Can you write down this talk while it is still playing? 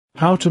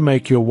How to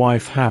make your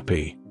wife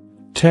happy.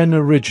 10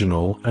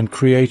 original and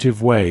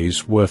creative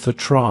ways worth a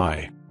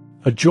try.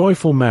 A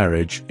joyful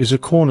marriage is a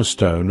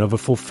cornerstone of a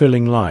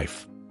fulfilling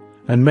life,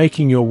 and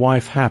making your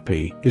wife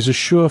happy is a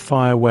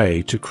surefire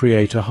way to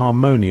create a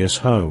harmonious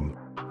home.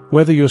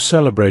 Whether you're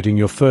celebrating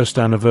your first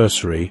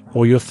anniversary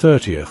or your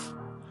 30th,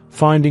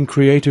 finding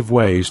creative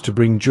ways to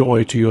bring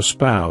joy to your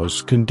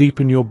spouse can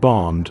deepen your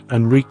bond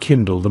and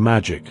rekindle the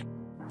magic.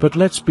 But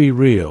let's be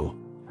real.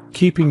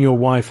 Keeping your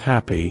wife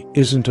happy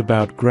isn't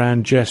about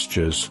grand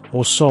gestures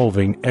or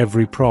solving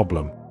every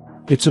problem.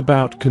 It's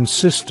about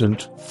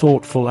consistent,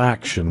 thoughtful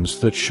actions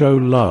that show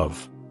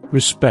love,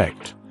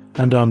 respect,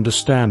 and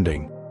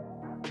understanding.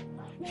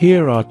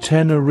 Here are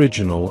 10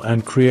 original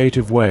and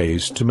creative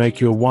ways to make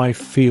your wife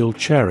feel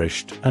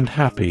cherished and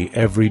happy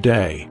every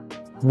day.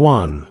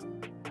 1.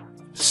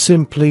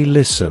 Simply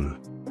listen.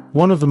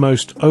 One of the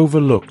most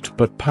overlooked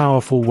but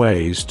powerful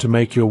ways to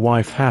make your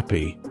wife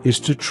happy is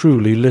to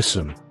truly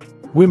listen.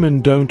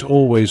 Women don't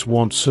always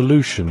want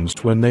solutions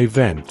when they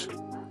vent.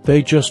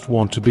 They just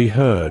want to be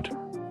heard.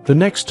 The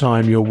next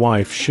time your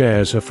wife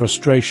shares her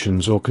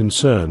frustrations or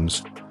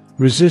concerns,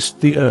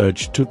 resist the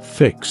urge to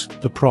fix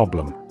the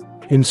problem.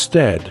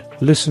 Instead,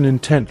 listen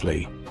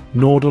intently,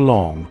 nod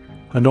along,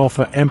 and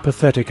offer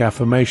empathetic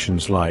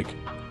affirmations like,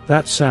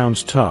 "That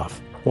sounds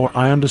tough," or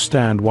 "I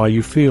understand why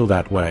you feel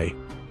that way."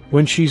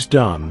 When she's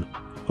done,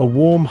 a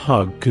warm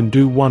hug can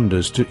do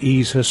wonders to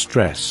ease her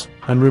stress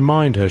and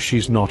remind her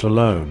she's not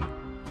alone.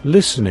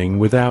 Listening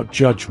without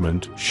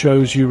judgment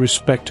shows you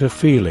respect her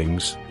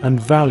feelings and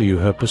value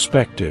her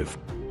perspective.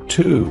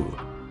 2.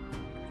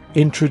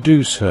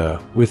 Introduce her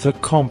with a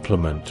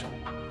compliment.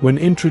 When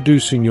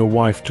introducing your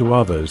wife to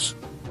others,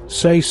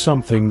 say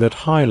something that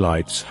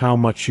highlights how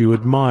much you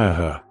admire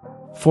her.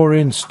 For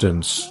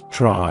instance,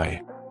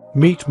 try,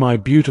 "Meet my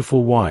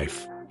beautiful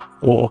wife,"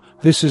 or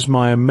 "This is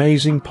my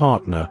amazing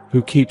partner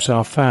who keeps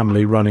our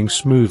family running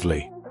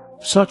smoothly."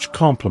 Such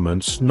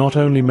compliments not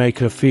only make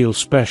her feel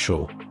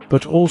special,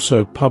 but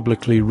also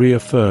publicly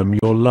reaffirm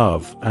your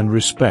love and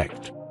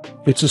respect.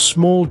 It's a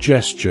small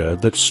gesture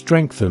that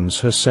strengthens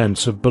her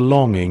sense of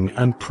belonging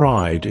and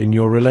pride in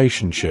your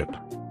relationship.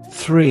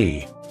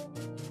 3.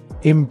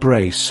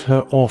 Embrace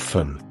her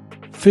often.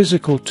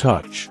 Physical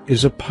touch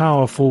is a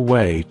powerful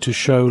way to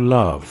show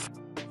love.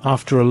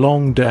 After a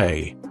long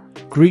day,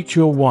 greet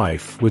your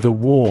wife with a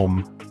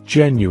warm,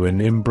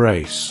 genuine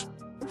embrace.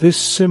 This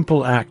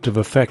simple act of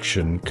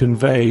affection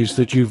conveys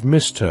that you've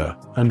missed her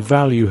and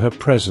value her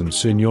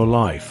presence in your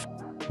life.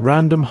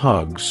 Random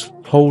hugs,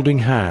 holding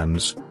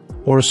hands,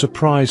 or a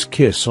surprise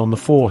kiss on the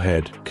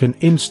forehead can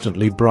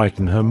instantly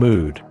brighten her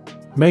mood.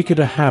 Make it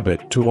a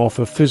habit to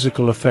offer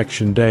physical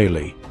affection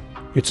daily.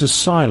 It's a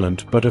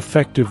silent but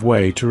effective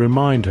way to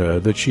remind her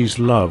that she's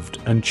loved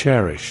and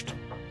cherished.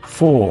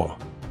 4.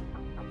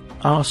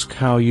 Ask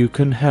how you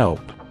can help.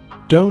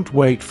 Don't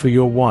wait for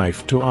your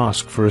wife to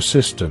ask for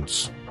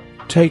assistance.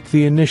 Take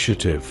the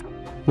initiative.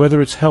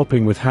 Whether it's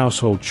helping with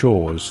household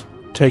chores,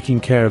 taking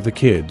care of the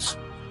kids,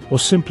 or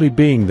simply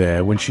being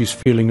there when she's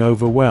feeling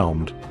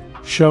overwhelmed,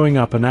 showing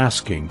up and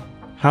asking,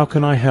 "How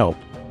can I help?"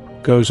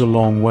 goes a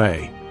long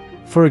way.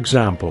 For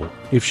example,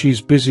 if she's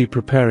busy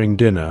preparing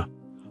dinner,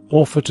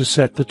 offer to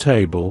set the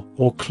table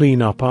or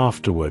clean up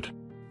afterward.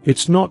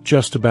 It's not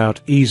just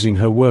about easing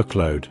her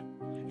workload.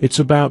 It's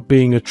about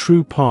being a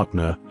true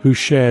partner who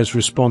shares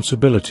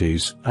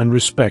responsibilities and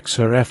respects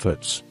her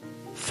efforts.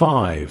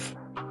 5.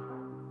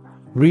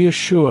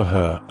 Reassure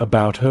her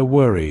about her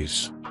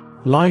worries.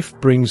 Life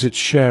brings its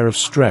share of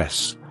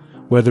stress,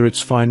 whether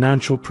it's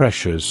financial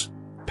pressures,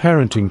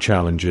 parenting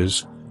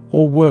challenges,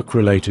 or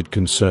work-related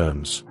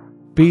concerns.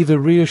 Be the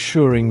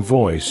reassuring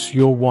voice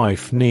your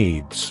wife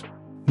needs.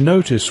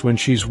 Notice when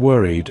she's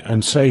worried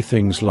and say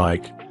things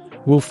like,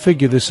 "We'll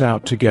figure this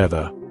out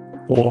together,"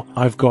 or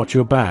 "I've got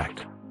your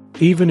back."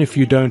 Even if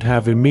you don't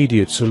have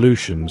immediate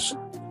solutions,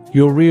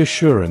 your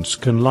reassurance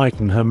can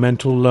lighten her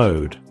mental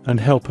load and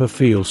help her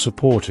feel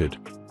supported.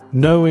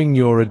 Knowing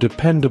you're a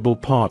dependable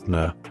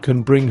partner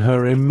can bring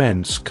her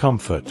immense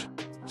comfort.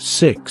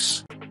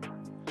 6.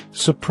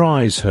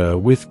 Surprise her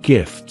with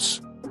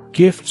gifts.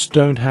 Gifts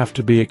don't have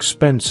to be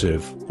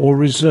expensive or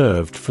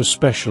reserved for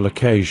special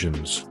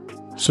occasions.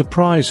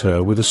 Surprise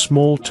her with a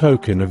small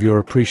token of your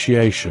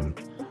appreciation,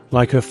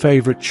 like her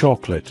favorite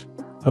chocolate,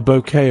 a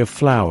bouquet of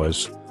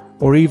flowers,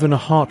 or even a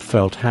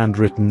heartfelt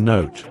handwritten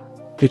note.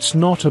 It's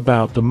not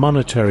about the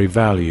monetary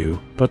value,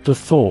 but the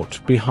thought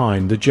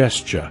behind the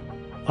gesture.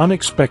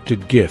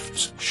 Unexpected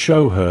gifts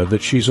show her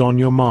that she's on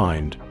your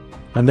mind,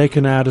 and they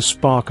can add a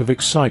spark of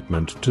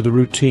excitement to the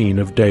routine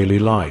of daily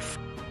life.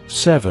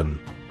 7.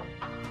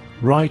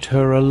 Write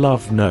her a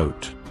love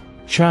note.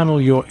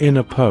 Channel your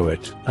inner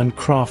poet and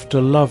craft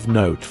a love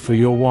note for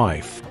your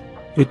wife.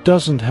 It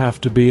doesn't have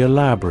to be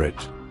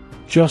elaborate,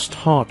 just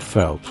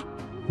heartfelt.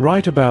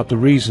 Write about the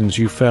reasons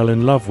you fell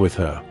in love with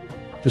her,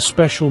 the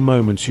special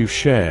moments you've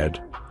shared,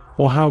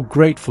 or how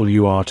grateful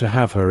you are to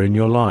have her in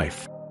your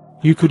life.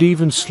 You could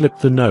even slip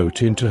the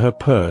note into her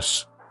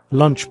purse,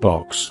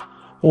 lunchbox,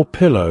 or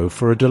pillow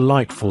for a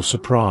delightful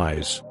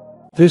surprise.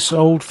 This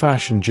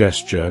old-fashioned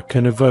gesture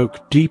can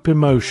evoke deep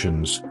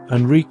emotions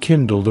and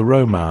rekindle the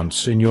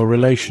romance in your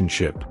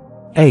relationship.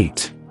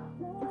 8.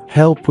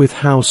 Help with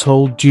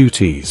household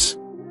duties.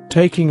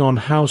 Taking on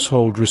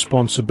household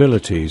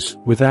responsibilities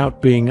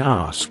without being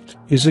asked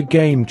is a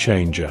game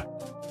changer.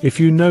 If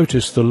you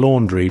notice the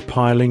laundry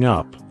piling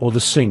up or the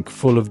sink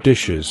full of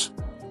dishes,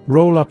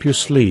 roll up your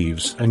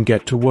sleeves and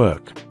get to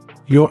work.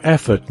 Your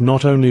effort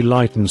not only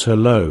lightens her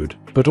load,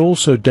 but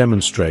also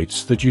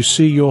demonstrates that you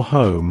see your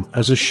home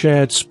as a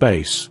shared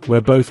space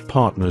where both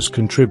partners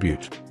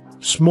contribute.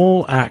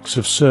 Small acts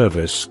of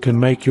service can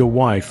make your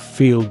wife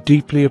feel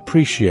deeply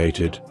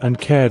appreciated and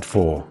cared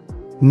for.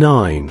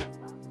 9.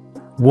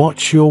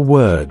 Watch your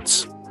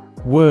words.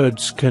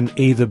 Words can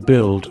either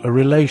build a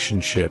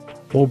relationship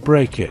or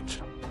break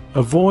it.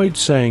 Avoid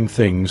saying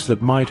things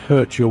that might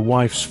hurt your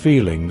wife's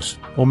feelings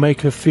or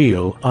make her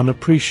feel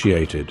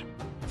unappreciated.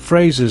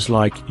 Phrases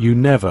like "you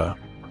never"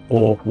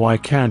 or "why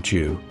can't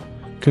you"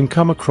 can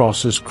come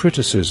across as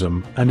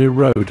criticism and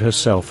erode her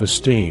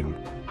self-esteem.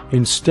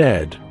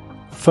 Instead,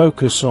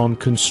 focus on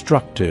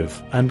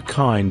constructive and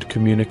kind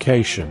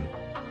communication.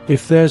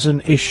 If there's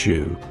an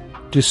issue,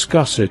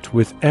 discuss it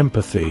with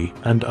empathy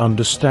and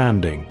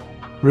understanding.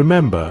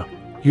 Remember,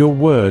 your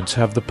words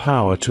have the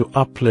power to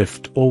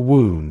uplift or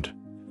wound.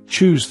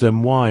 Choose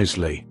them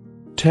wisely.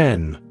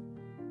 10.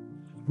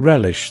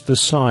 Relish the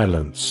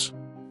silence.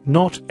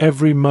 Not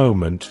every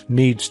moment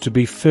needs to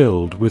be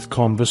filled with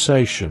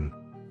conversation.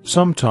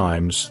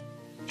 Sometimes,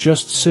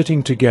 just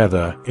sitting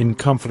together in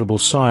comfortable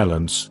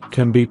silence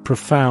can be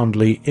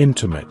profoundly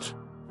intimate.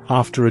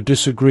 After a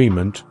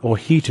disagreement or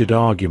heated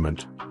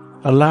argument,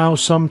 allow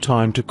some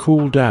time to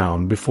cool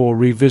down before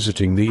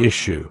revisiting the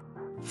issue.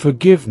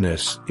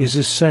 Forgiveness is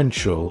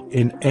essential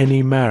in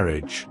any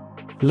marriage.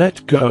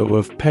 Let go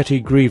of petty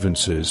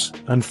grievances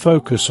and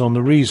focus on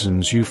the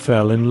reasons you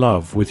fell in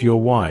love with your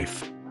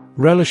wife.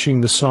 Relishing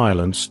the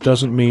silence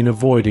doesn't mean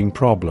avoiding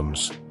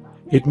problems.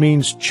 It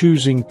means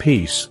choosing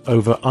peace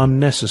over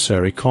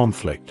unnecessary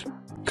conflict.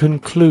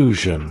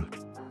 Conclusion.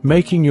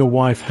 Making your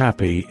wife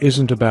happy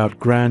isn't about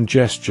grand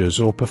gestures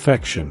or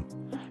perfection.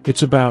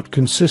 It's about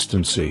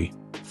consistency,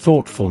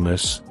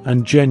 thoughtfulness,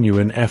 and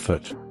genuine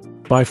effort.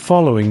 By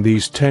following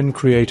these 10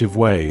 creative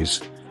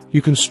ways,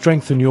 you can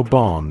strengthen your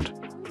bond,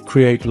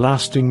 create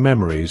lasting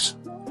memories,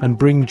 and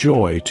bring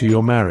joy to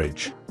your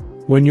marriage.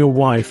 When your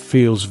wife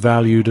feels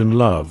valued and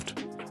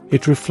loved,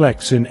 it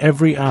reflects in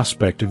every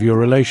aspect of your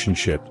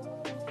relationship,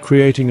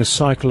 creating a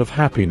cycle of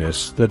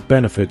happiness that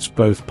benefits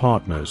both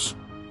partners.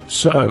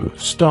 So,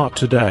 start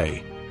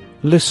today.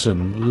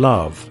 Listen,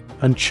 love,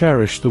 and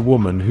cherish the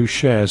woman who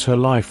shares her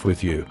life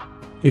with you.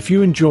 If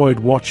you enjoyed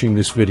watching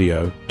this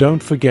video,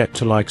 don't forget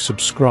to like,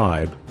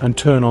 subscribe, and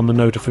turn on the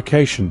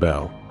notification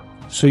bell,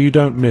 so you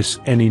don't miss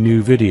any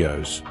new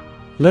videos.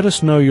 Let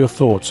us know your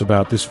thoughts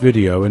about this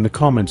video in the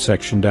comment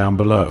section down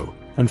below,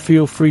 and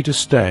feel free to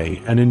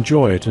stay and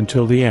enjoy it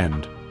until the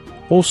end.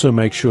 Also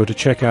make sure to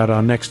check out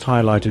our next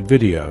highlighted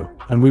video,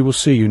 and we will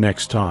see you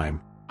next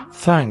time.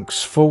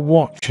 Thanks for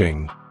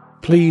watching.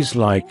 Please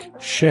like,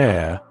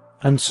 share,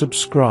 and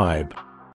subscribe.